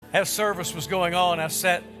As service was going on, I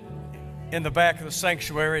sat in the back of the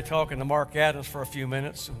sanctuary talking to Mark Adams for a few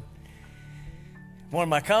minutes. And one of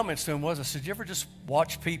my comments to him was, I said, you ever just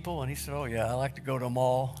watch people? And he said, oh, yeah, I like to go to a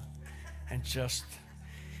mall and just...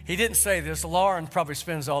 He didn't say this. Lauren probably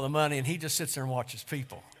spends all the money, and he just sits there and watches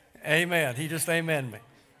people. Amen. He just amened me.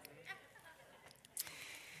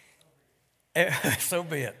 So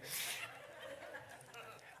be it.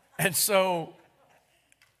 And so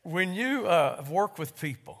when you work with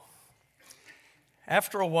people,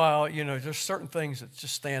 after a while, you know, there's certain things that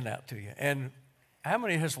just stand out to you. And how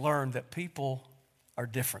many has learned that people are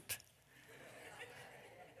different?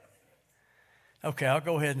 Okay, I'll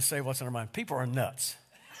go ahead and say what's in our mind. People are nuts.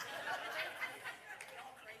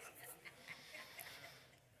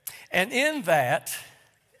 And in that,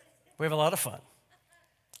 we have a lot of fun.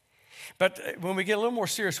 But when we get a little more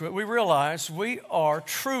serious with it, we realize we are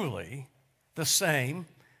truly the same,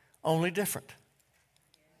 only different.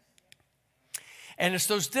 And it's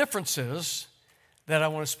those differences that I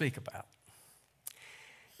want to speak about.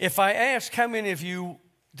 If I ask how many of you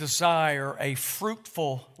desire a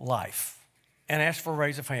fruitful life, and ask for a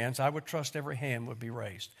raise of hands, I would trust every hand would be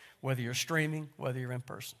raised, whether you're streaming, whether you're in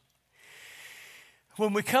person.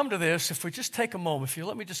 When we come to this, if we just take a moment, if you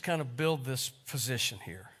let me just kind of build this position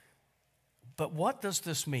here. But what does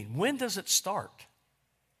this mean? When does it start?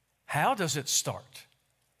 How does it start?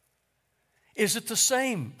 Is it the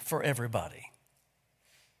same for everybody?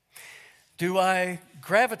 Do I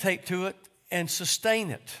gravitate to it and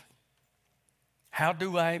sustain it? How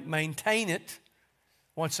do I maintain it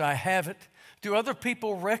once I have it? Do other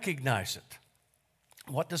people recognize it?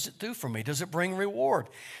 What does it do for me? Does it bring reward?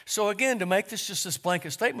 So again, to make this just this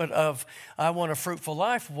blanket statement of, I want a fruitful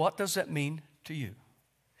life, what does that mean to you?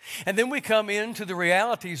 And then we come into the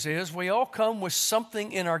realities is we all come with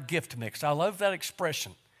something in our gift mix. I love that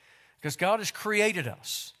expression because God has created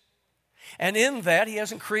us. And in that, He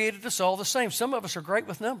hasn't created us all the same. Some of us are great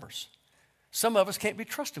with numbers. Some of us can't be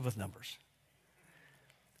trusted with numbers.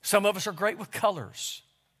 Some of us are great with colors,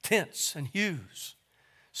 tints, and hues.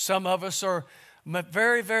 Some of us are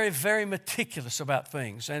very, very, very meticulous about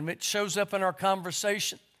things, and it shows up in our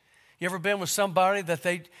conversation. You ever been with somebody that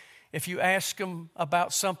if you ask them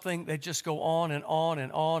about something, they just go on and on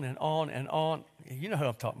and on and on and on? You know who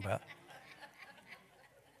I'm talking about.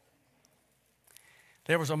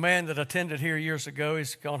 There was a man that attended here years ago.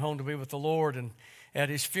 He's gone home to be with the Lord, and at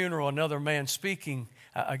his funeral, another man speaking,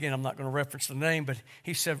 again, I'm not going to reference the name, but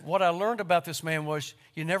he said, what I learned about this man was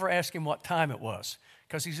you never ask him what time it was,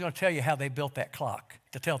 because he's going to tell you how they built that clock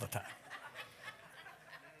to tell the time.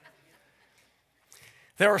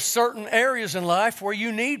 There are certain areas in life where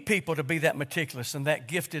you need people to be that meticulous and that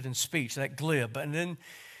gifted in speech, that glib. And then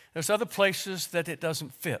there's other places that it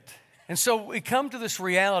doesn't fit. And so we come to this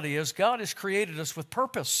reality as God has created us with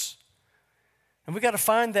purpose. And we got to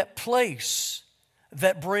find that place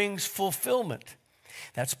that brings fulfillment.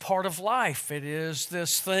 That's part of life. It is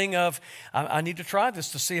this thing of, I need to try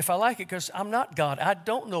this to see if I like it because I'm not God. I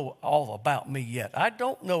don't know all about me yet. I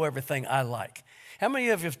don't know everything I like. How many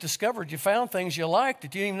of you have discovered you found things you liked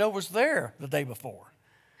that you didn't even know was there the day before?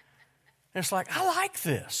 And it's like, I like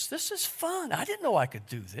this. This is fun. I didn't know I could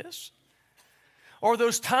do this. Or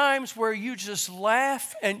those times where you just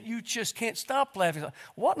laugh and you just can't stop laughing.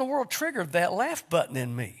 What in the world triggered that laugh button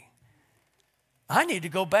in me? I need to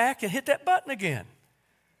go back and hit that button again.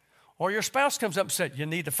 Or your spouse comes up and said, you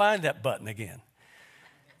need to find that button again.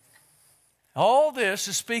 All this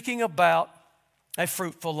is speaking about a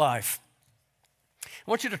fruitful life. I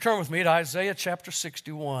want you to turn with me to Isaiah chapter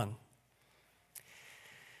 61.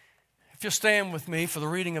 If you'll stand with me for the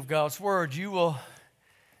reading of God's word, you will,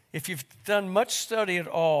 if you've done much study at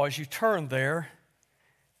all, as you turn there,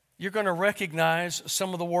 you're going to recognize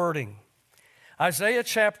some of the wording. Isaiah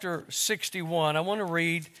chapter 61, I want to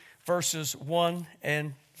read verses 1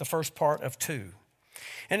 and the first part of 2.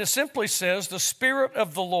 And it simply says, the Spirit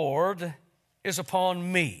of the Lord is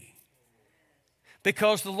upon me,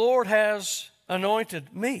 because the Lord has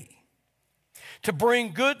anointed me to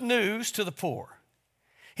bring good news to the poor.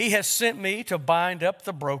 He has sent me to bind up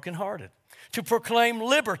the brokenhearted, to proclaim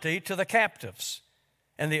liberty to the captives,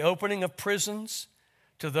 and the opening of prisons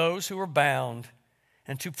to those who are bound,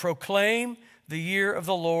 and to proclaim the year of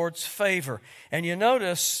the Lord's favor. And you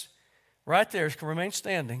notice right there, it can remain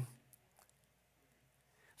standing,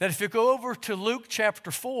 that if you go over to Luke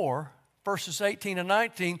chapter 4, verses 18 and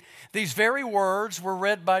 19, these very words were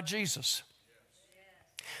read by Jesus.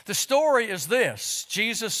 The story is this.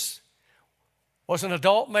 Jesus was an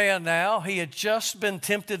adult man now. He had just been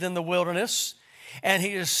tempted in the wilderness, and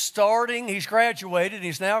he's graduated,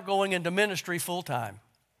 he's now going into ministry full time.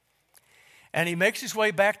 And he makes his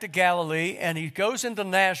way back to Galilee, and he goes into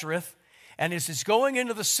Nazareth, and as he's going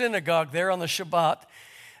into the synagogue there on the Shabbat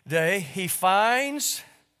day, he finds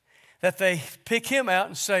that they pick him out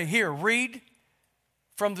and say, here, read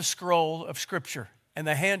from the scroll of Scripture. And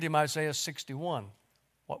they hand him Isaiah 61,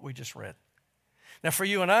 what we just read. Now, for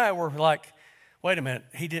you and I, we're like, wait a minute,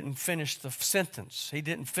 he didn't finish the sentence. He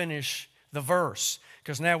didn't finish the verse,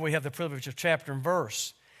 because now we have the privilege of chapter and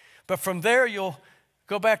verse. But from there, you'll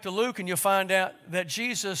go back to Luke and you'll find out that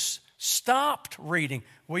Jesus stopped reading.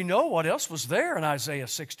 We know what else was there in Isaiah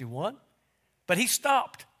 61, but he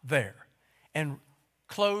stopped there and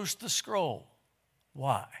closed the scroll.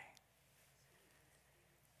 Why?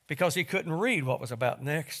 Because he couldn't read what was about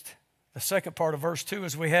next. The second part of verse 2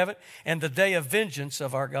 as we have it, and the day of vengeance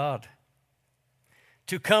of our God,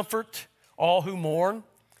 to comfort all who mourn,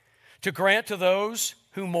 to grant to those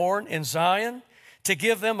who mourn in Zion, to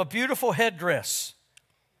give them a beautiful headdress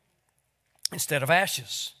instead of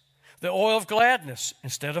ashes, the oil of gladness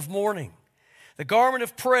instead of mourning, the garment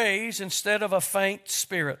of praise instead of a faint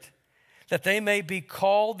spirit, that they may be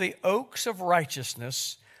called the oaks of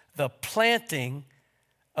righteousness, the planting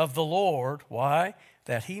of the Lord. Why?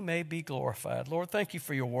 That he may be glorified. Lord, thank you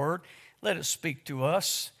for your word. Let it speak to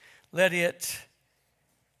us. Let it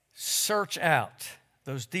search out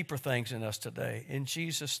those deeper things in us today. In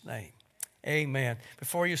Jesus' name, amen.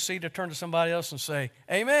 Before you see to turn to somebody else and say,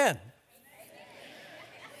 amen.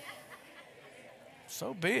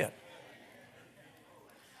 So be it.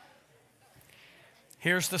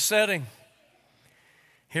 Here's the setting.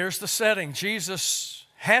 Here's the setting. Jesus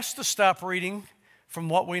has to stop reading from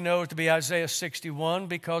what we know to be Isaiah 61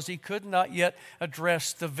 because he could not yet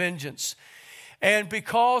address the vengeance. And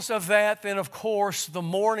because of that, then of course, the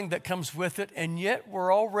mourning that comes with it, and yet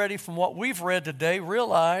we're already, from what we've read today,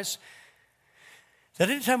 realize that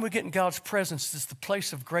anytime we get in God's presence, it's the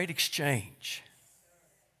place of great exchange.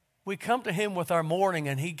 We come to him with our mourning,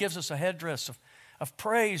 and he gives us a headdress of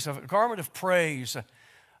praise, a garment of praise,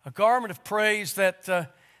 a garment of praise that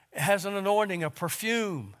has an anointing, a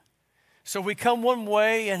perfume. So we come one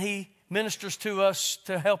way, and he ministers to us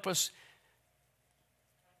to help us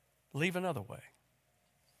leave another way.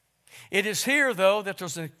 It is here, though, that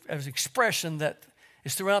there's an expression that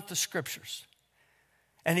is throughout the Scriptures.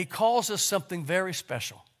 And he calls us something very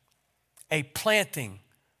special, a planting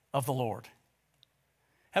of the Lord.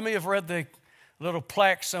 How many have read the little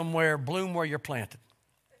plaque somewhere, bloom where you're planted?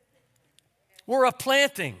 We're a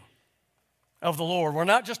planting of the Lord. We're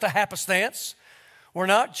not just a happenstance. We're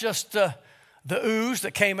not just the ooze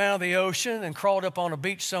that came out of the ocean and crawled up on a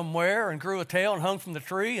beach somewhere and grew a tail and hung from the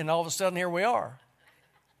tree, and all of a sudden here we are.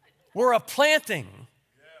 We're a planting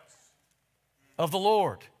of the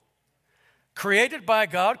Lord, created by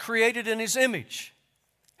God, created in his image,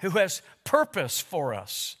 who has purpose for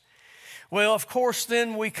us. Well, of course,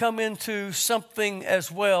 then we come into something as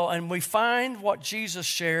well, and we find what Jesus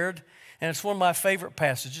shared, and it's one of my favorite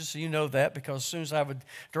passages, so you know that, because as soon as I would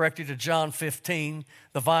direct you to John 15,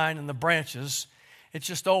 the vine and the branches, it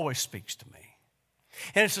just always speaks to me.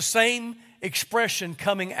 And it's the same expression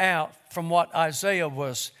coming out from what Isaiah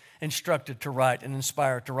was instructed to write and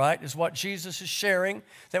inspired to write, is what Jesus is sharing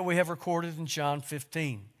that we have recorded in John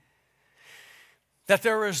 15. That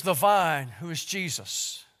there is the vine, who is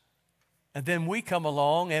Jesus. And then we come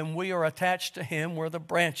along and we are attached to him. We're the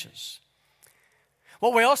branches.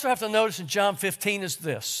 What we also have to notice in John 15 is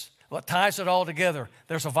this. What ties it all together,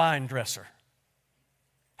 there's a vine dresser.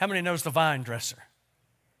 How many knows the vine dresser?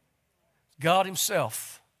 God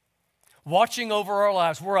himself, watching over our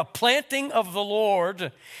lives. We're a planting of the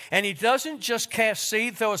Lord, and he doesn't just cast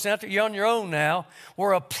seed, throw us out there, you're on your own now.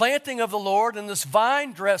 We're a planting of the Lord, and this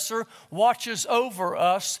vine dresser watches over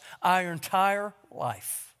us our entire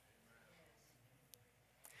life.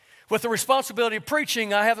 With the responsibility of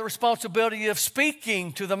preaching, I have the responsibility of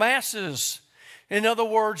speaking to the masses. In other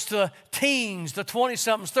words, to the teens, the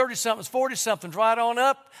 20-somethings, 30-somethings, 40-somethings, right on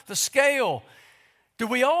up the scale. Do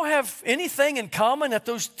we all have anything in common at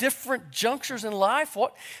those different junctures in life?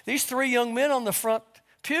 What these three young men on the front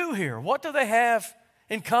pew here, what do they have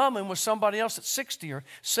in common with somebody else at 60 or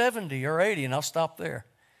 70 or 80? And I'll stop there.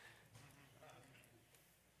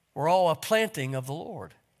 We're all a planting of the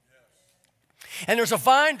Lord. And there's a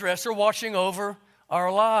vine dresser watching over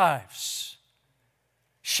our lives,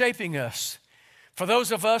 shaping us. For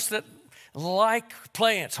those of us that like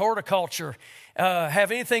plants, horticulture,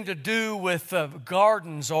 have anything to do with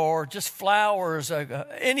gardens or just flowers,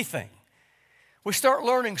 anything, we start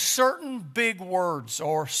learning certain big words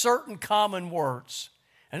or certain common words.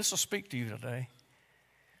 And this will speak to you today.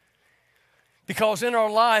 Because in our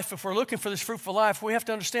life, if we're looking for this fruitful life, we have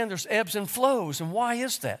to understand there's ebbs and flows. And why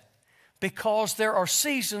is that? because there are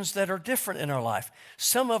seasons that are different in our life.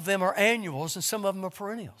 Some of them are annuals and some of them are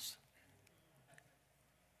perennials.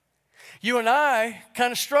 You and I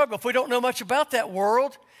kind of struggle if we don't know much about that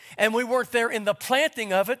world and we weren't there in the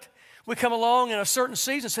planting of it. We come along in a certain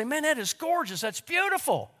season and say, man, that is gorgeous. That's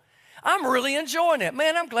beautiful. I'm really enjoying it.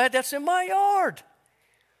 Man, I'm glad that's in my yard.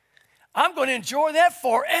 I'm going to enjoy that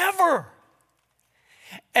forever.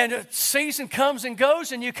 And a season comes and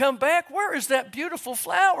goes and you come back. Where is that beautiful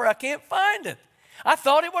flower? I can't find it. I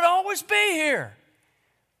thought it would always be here.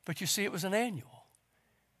 But you see, it was an annual.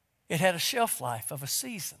 It had a shelf life of a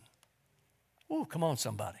season. Ooh, come on,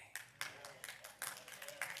 somebody.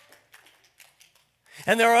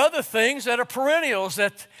 And there are other things that are perennials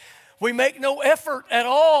that we make no effort at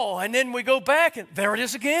all. And then we go back and there it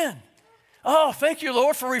is again. Oh, thank you,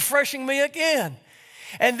 Lord, for refreshing me again.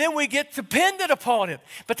 And then we get dependent upon it.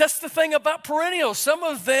 But that's the thing about perennials. Some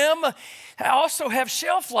of them also have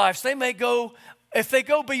shelf lives. They may go, if they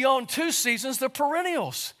go beyond 2 seasons, they're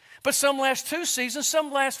perennials. But some last 2 seasons,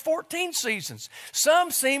 some last 14 seasons.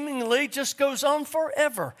 Some seemingly just goes on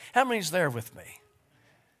forever. How many's there with me?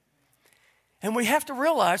 And we have to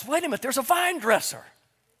realize, wait a minute, there's a vine dresser.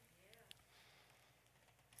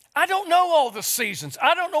 I don't know all the seasons.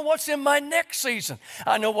 I don't know what's in my next season.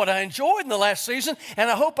 I know what I enjoyed in the last season,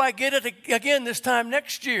 and I hope I get it again this time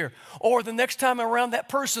next year, or the next time I'm around that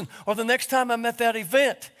person, or the next time I'm at that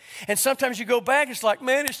event. And sometimes you go back, it's like,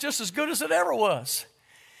 man, it's just as good as it ever was.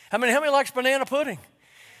 How many likes banana pudding?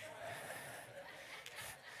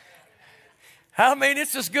 I mean,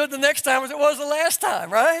 it's as good the next time as it was the last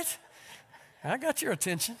time, right? I got your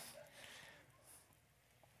attention.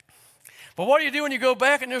 But what do you do when you go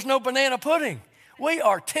back and there's no banana pudding? We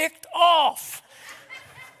are ticked off.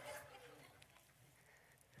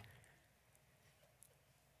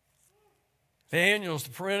 The annuals,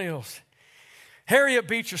 the perennials. Harriet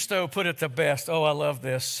Beecher Stowe put it the best. Oh, I love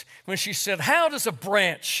this. When she said, how does a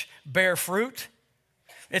branch bear fruit?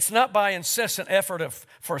 It's not by incessant effort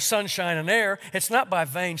for sunshine and air. It's not by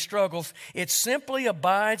vain struggles. It simply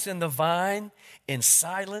abides in the vine in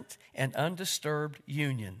silent and undisturbed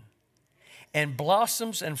union, and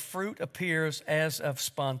blossoms and fruit appears as of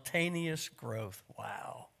spontaneous growth.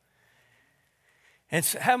 Wow. And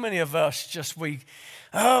so how many of us we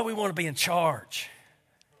want to be in charge?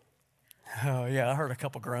 Oh, yeah, I heard a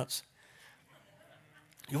couple grunts.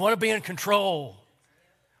 You want to be in control.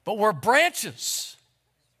 But we're branches.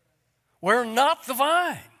 We're not the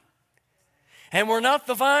vine. And we're not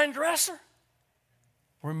the vine dresser.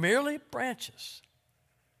 We're merely branches.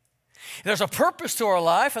 There's a purpose to our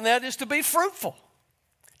life, and that is to be fruitful,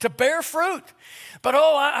 to bear fruit. But,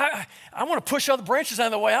 I want to push other branches out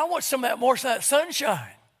of the way. I want some of that more of that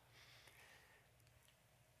sunshine.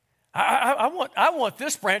 I want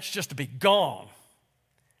this branch just to be gone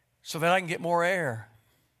so that I can get more air.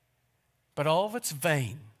 But all of it's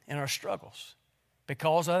vain in our struggles.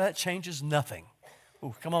 Because of that changes nothing.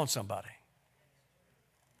 Ooh, come on, somebody.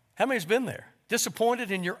 How many's been there? Disappointed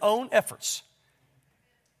in your own efforts.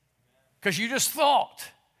 Because you just thought,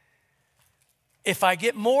 if I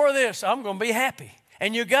get more of this, I'm going to be happy.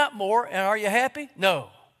 And you got more, and are you happy? No.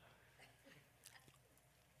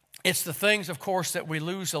 It's the things, of course, that we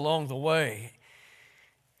lose along the way.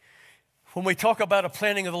 When we talk about a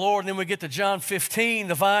planting of the Lord, and then we get to John 15,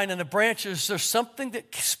 the vine and the branches, there's something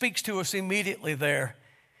that speaks to us immediately there.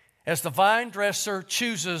 As the vine dresser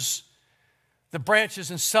chooses the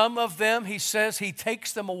branches, and some of them, he says, he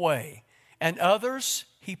takes them away, and others,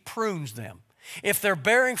 he prunes them. If they're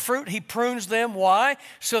bearing fruit, he prunes them. Why?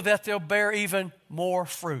 So that they'll bear even more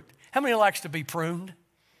fruit. How many likes to be pruned?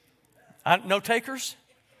 No takers?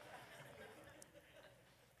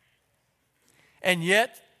 And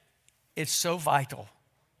yet, it's so vital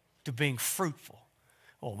to being fruitful.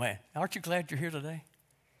 Oh, man, aren't you glad you're here today?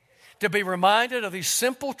 To be reminded of these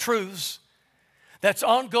simple truths that's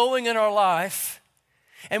ongoing in our life,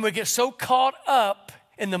 and we get so caught up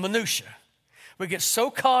in the minutia. We get so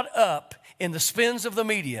caught up in the spins of the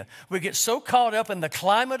media. We get so caught up in the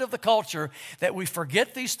climate of the culture that we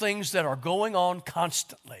forget these things that are going on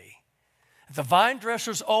constantly. The vine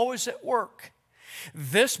dresser's always at work.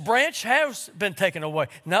 This branch has been taken away,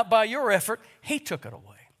 not by your effort, he took it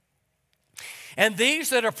away. And these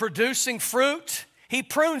that are producing fruit, he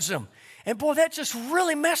prunes them. And boy, that just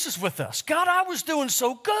really messes with us. God, I was doing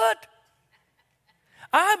so good.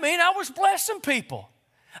 I was blessing people.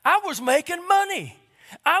 I was making money.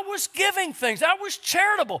 I was giving things. I was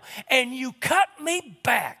charitable. And you cut me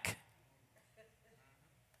back.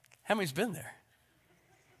 How many's been there?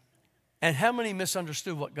 And how many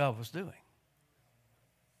misunderstood what God was doing?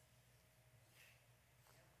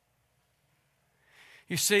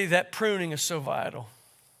 You see, that pruning is so vital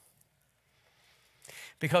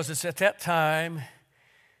because it's at that time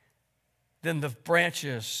then the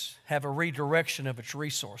branches have a redirection of its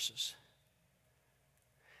resources.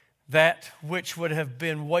 That which would have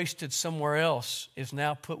been wasted somewhere else is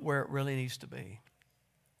now put where it really needs to be.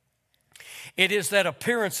 It is that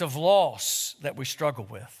appearance of loss that we struggle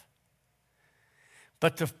with.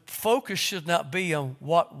 But the focus should not be on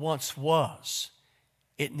what once was.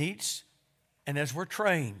 It needs, and as we're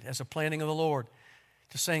trained as a planning of the Lord,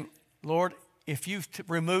 to saying, Lord, if you've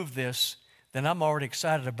removed this, then I'm already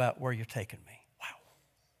excited about where you're taking me. Wow.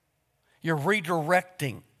 You're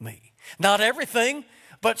redirecting me. Not everything,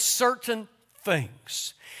 but certain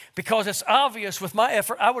things. Because it's obvious with my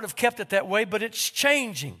effort, I would have kept it that way, but it's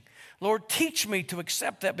changing. Lord, teach me to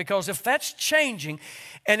accept that, because if that's changing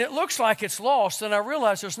and it looks like it's lost, then I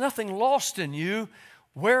realize there's nothing lost in you.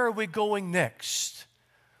 Where are we going next?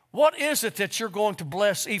 What is it that you're going to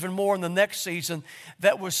bless even more in the next season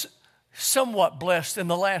that was somewhat blessed in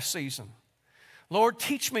the last season? Lord,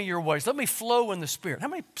 teach me your ways. Let me flow in the Spirit. How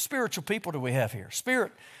many spiritual people do we have here?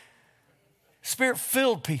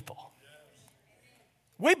 Spirit-filled people.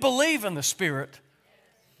 We believe in the Spirit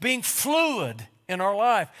being fluid in our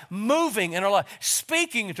life, moving in our life,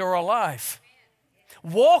 speaking into our life,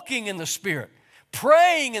 walking in the Spirit,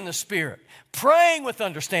 praying in the Spirit, praying with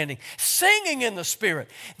understanding, singing in the Spirit.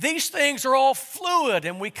 These things are all fluid,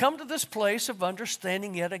 and we come to this place of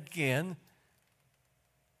understanding yet again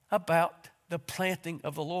about the planting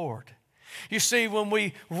of the Lord. You see, when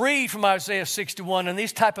we read from Isaiah 61 and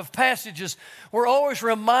these type of passages, we're always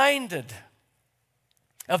reminded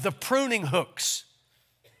of the pruning hooks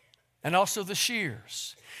and also the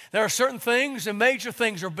shears. There are certain things and major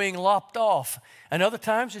things are being lopped off, and other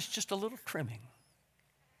times it's just a little trimming.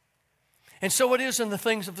 And so it is in the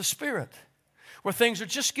things of the Spirit, where things are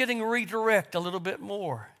just getting redirected a little bit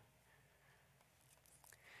more.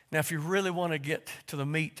 Now, if you really want to get to the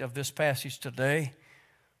meat of this passage today,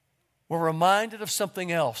 we're reminded of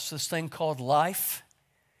something else, this thing called life.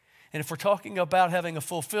 And if we're talking about having a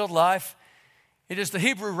fulfilled life, it is the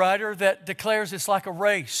Hebrew writer that declares it's like a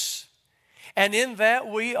race. And in that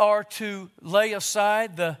we are to lay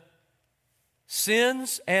aside the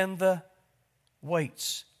sins and the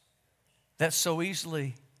weights that so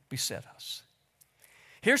easily beset us.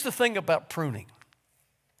 Here's the thing about pruning.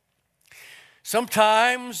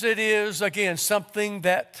 Sometimes it is, again, something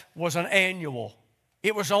that was an annual.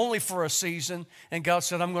 It was only for a season, and God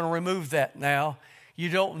said, I'm going to remove that now. You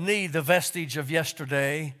don't need the vestige of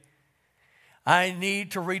yesterday. I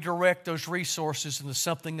need to redirect those resources into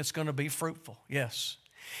something that's going to be fruitful. Yes.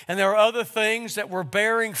 And there are other things that were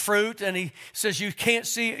bearing fruit, and he says you can't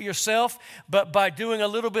see it yourself, but by doing a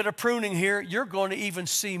little bit of pruning here, you're going to even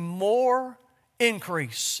see more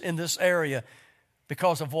increase in this area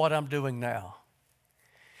because of what I'm doing now.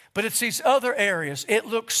 But it's these other areas. It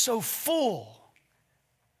looks so full,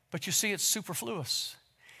 but you see it's superfluous.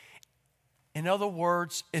 In other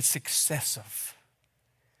words, it's excessive.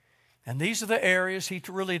 And these are the areas he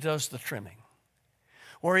really does the trimming,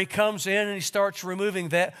 where he comes in and he starts removing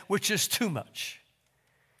that which is too much.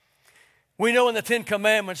 We know in the Ten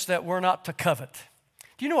Commandments that we're not to covet.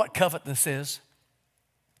 Do you know what covetousness is?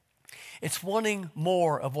 It's wanting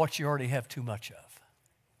more of what you already have too much of.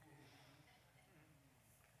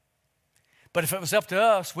 But if it was up to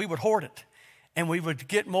us, we would hoard it. And we would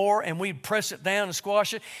get more, and we'd press it down and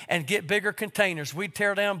squash it and get bigger containers. We'd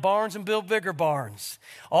tear down barns and build bigger barns.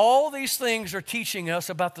 All these things are teaching us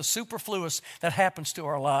about the superfluous that happens to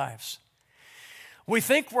our lives. We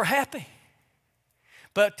think we're happy,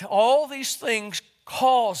 but all these things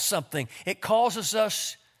cause something. It causes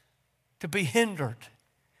us to be hindered.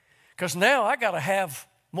 Because now I got to have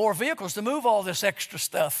more vehicles to move all this extra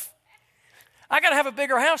stuff. I got to have a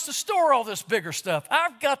bigger house to store all this bigger stuff.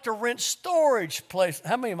 I've got to rent storage place.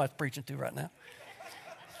 How many am I preaching to right now?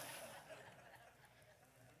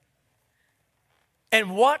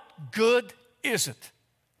 And what good is it?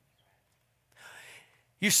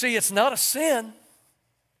 You see, it's not a sin,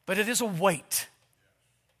 but it is a weight.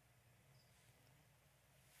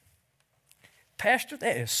 Pastor,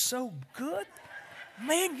 that is so good.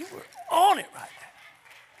 Man, you were on it right now.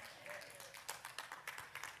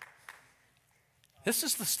 This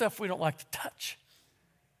is the stuff we don't like to touch.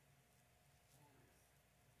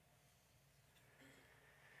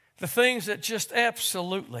 The things that just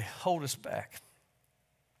absolutely hold us back.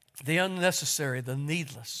 The unnecessary, the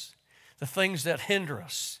needless, the things that hinder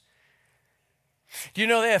us. Do you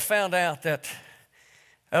know they have found out that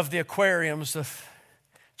of the aquariums, the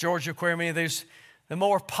Georgia Aquarium, the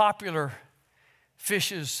more popular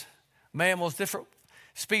fishes, mammals, different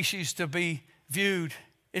species to be viewed,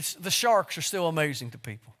 the sharks are still amazing to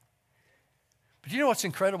people. But you know what's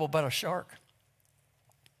incredible about a shark?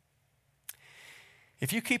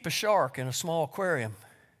 If you keep a shark in a small aquarium,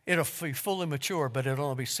 it'll be fully mature, but it'll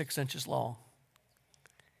only be 6 inches long.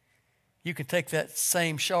 You can take that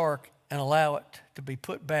same shark and allow it to be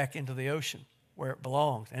put back into the ocean where it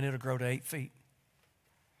belongs, and it'll grow to 8 feet.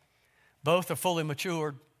 Both are fully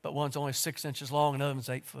matured, but one's only 6 inches long and the other one's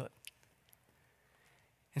 8 foot.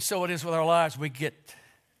 And so it is with our lives. We get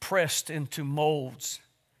pressed into molds.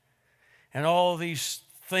 And all these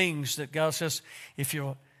things that God says, if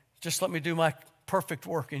you'll just let me do my perfect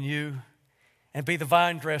work in you and be the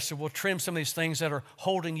vine dresser, we'll trim some of these things that are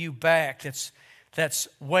holding you back, that's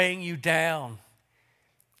weighing you down.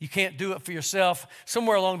 You can't do it for yourself.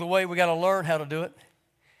 Somewhere along the way, we got to learn how to do it.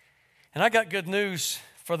 And I got good news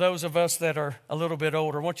for those of us that are a little bit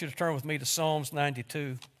older. I want you to turn with me to Psalms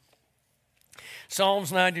 92.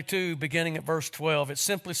 Psalms 92, beginning at verse 12, it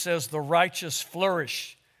simply says, the righteous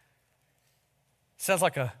flourish. Sounds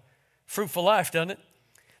like a fruitful life, doesn't it?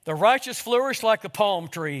 The righteous flourish like the palm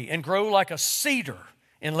tree and grow like a cedar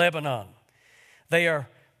in Lebanon. They are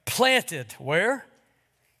planted where?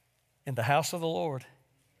 In the house of the Lord.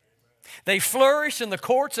 They flourish in the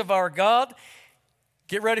courts of our God.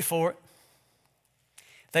 Get ready for it.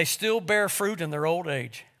 They still bear fruit in their old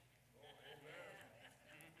age.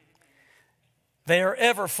 They are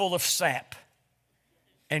ever full of sap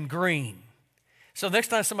and green. So next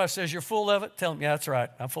time somebody says you're full of it, tell them, yeah, that's right,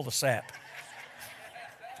 I'm full of sap.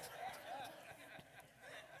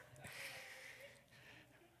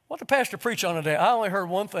 What did the pastor preach on today? I only heard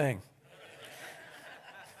one thing.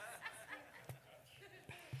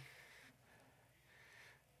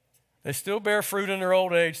 They still bear fruit in their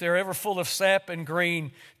old age. They're ever full of sap and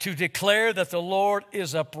green, to declare that the Lord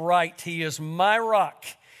is upright. He is my rock,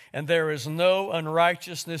 and there is no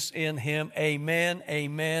unrighteousness in him. Amen,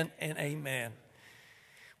 amen, and amen.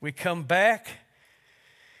 We come back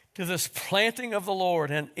to this planting of the Lord,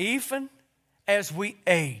 and even as we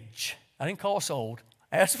age, I didn't call us old,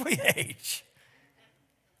 as we age,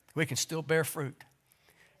 we can still bear fruit.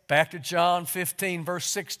 Back to John 15, verse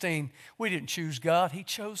 16, we didn't choose God, he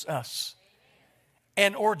chose us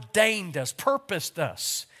and ordained us, purposed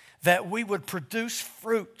us that we would produce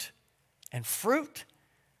fruit. And fruit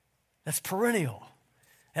that's perennial,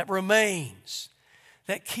 that remains,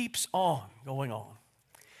 that keeps on going on.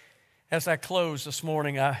 As I close this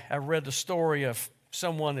morning, I read the story of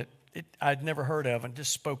someone that I'd never heard of and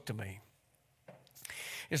just spoke to me.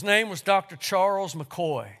 His name was Dr. Charles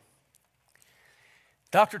McCoy.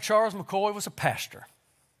 Dr. Charles McCoy was a pastor,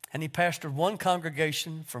 and he pastored one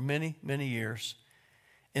congregation for many, many years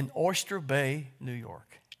in Oyster Bay, New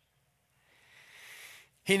York.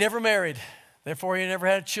 He never married, therefore he never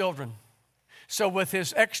had children. So with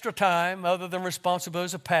his extra time, other than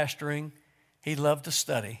responsibilities of pastoring, he loved to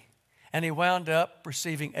study. And he wound up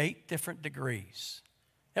receiving 8 different degrees.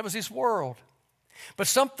 That was his world. But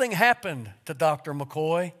something happened to Dr.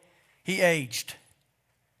 McCoy. He aged.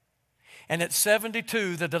 And at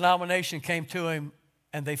 72, the denomination came to him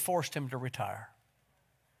and they forced him to retire.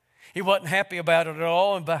 He wasn't happy about it at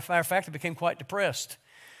all, and by matter of fact, he became quite depressed.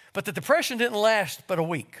 But the depression didn't last but a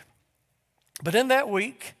week. But in that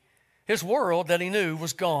week, his world that he knew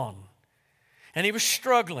was gone. And he was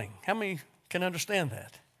struggling. How many can understand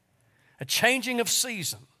that? A changing of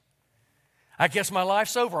season. I guess my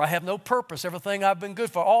life's over. I have no purpose. Everything I've been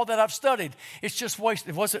good for, all that I've studied, it's just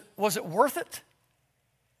wasted. Was it worth it?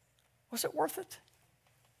 Was it worth it?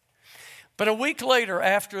 But a week later,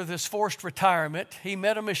 after this forced retirement, he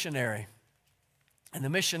met a missionary. And the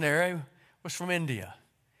missionary was from India.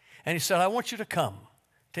 And he said, I want you to come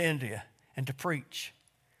to India and to preach.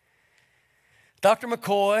 Dr.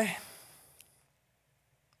 McCoy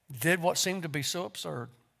did what seemed to be so absurd.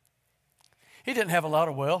 He didn't have a lot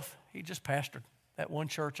of wealth. He just pastored that one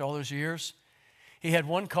church all those years. He had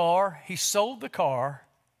one car. He sold the car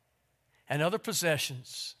and other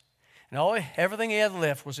possessions. And everything he had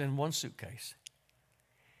left was in one suitcase.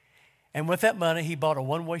 And with that money, he bought a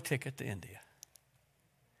one-way ticket to India.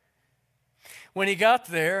 When he got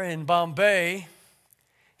there in Bombay,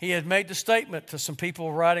 he had made the statement to some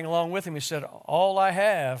people riding along with him. He said, all I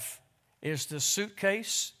have is this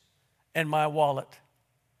suitcase and my wallet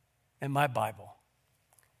and my Bible.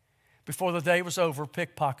 Before the day was over,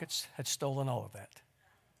 pickpockets had stolen all of that.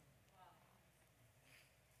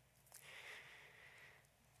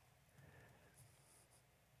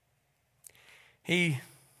 He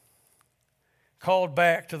called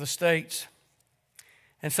back to the States,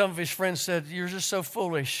 and some of his friends said, you're just so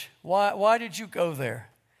foolish. Why did you go there?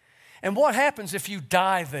 And what happens if you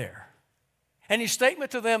die there? And his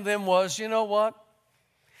statement to them then was, you know what?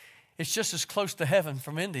 It's just as close to heaven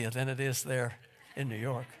from India than it is there in New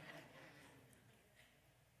York.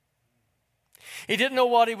 He didn't know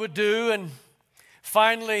what he would do, and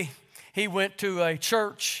finally he went to a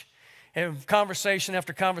church, and conversation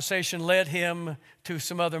after conversation led him to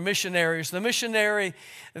some other missionaries. The missionary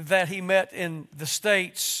that he met in the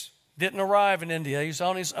States didn't arrive in India. He was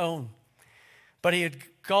on his own. But he had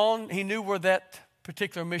gone, he knew where that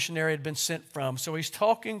particular missionary had been sent from. So he's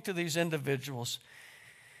talking to these individuals.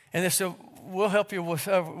 And they said, we'll help you with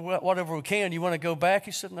whatever we can. You want to go back?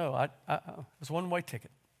 He said, no, it's a one-way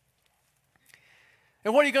ticket.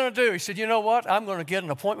 And what are you going to do? He said, you know what? I'm going to get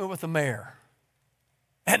an appointment with the mayor.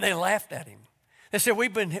 And they laughed at him. They said,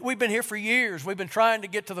 we've been here for years. We've been trying to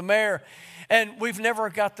get to the mayor, and we've never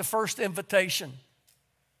got the first invitation.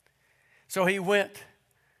 So he went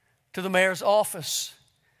to the mayor's office,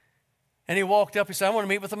 and he walked up. He said, I want to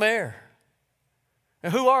meet with the mayor.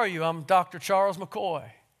 And who are you? I'm Dr. Charles McCoy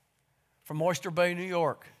from Oyster Bay, New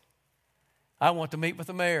York. I want to meet with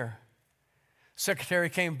the mayor. Secretary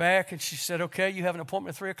came back, and she said, okay, you have an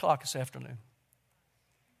appointment at 3 o'clock this afternoon.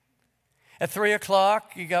 At 3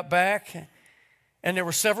 o'clock, he got back, and there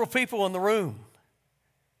were several people in the room.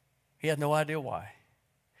 He had no idea why.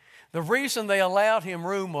 The reason they allowed him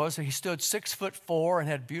room was that he stood 6'4" and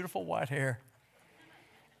had beautiful white hair.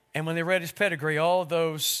 And when they read his pedigree, all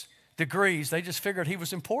those degrees, they just figured he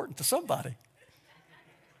was important to somebody.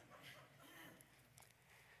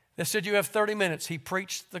 They said, you have 30 minutes. He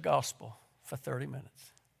preached the gospel for 30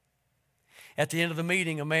 minutes. At the end of the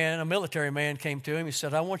meeting, a military man came to him. He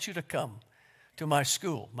said, I want you to come to my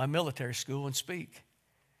school, my military school, and speak.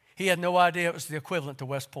 He had no idea it was the equivalent to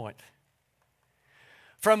West Point.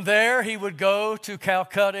 From there, he would go to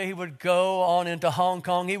Calcutta. He would go on into Hong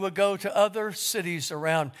Kong. He would go to other cities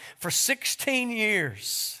around. For 16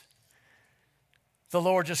 years, the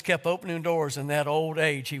Lord just kept opening doors. In that old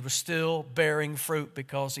age, he was still bearing fruit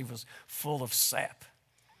because he was full of sap.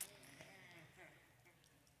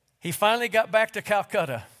 He finally got back to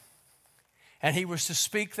Calcutta, and he was to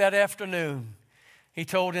speak that afternoon. He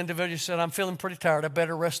told individuals, he said, I'm feeling pretty tired. I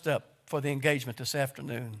better rest up for the engagement this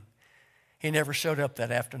afternoon. He never showed up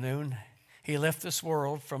that afternoon. He left this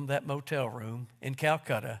world from that motel room in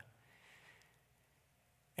Calcutta.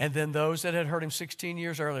 And then those that had heard him 16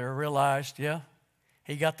 years earlier realized, yeah,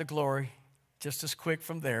 he got the glory just as quick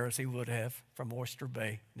from there as he would have from Oyster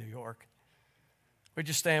Bay, New York. Would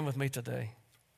you stand with me today?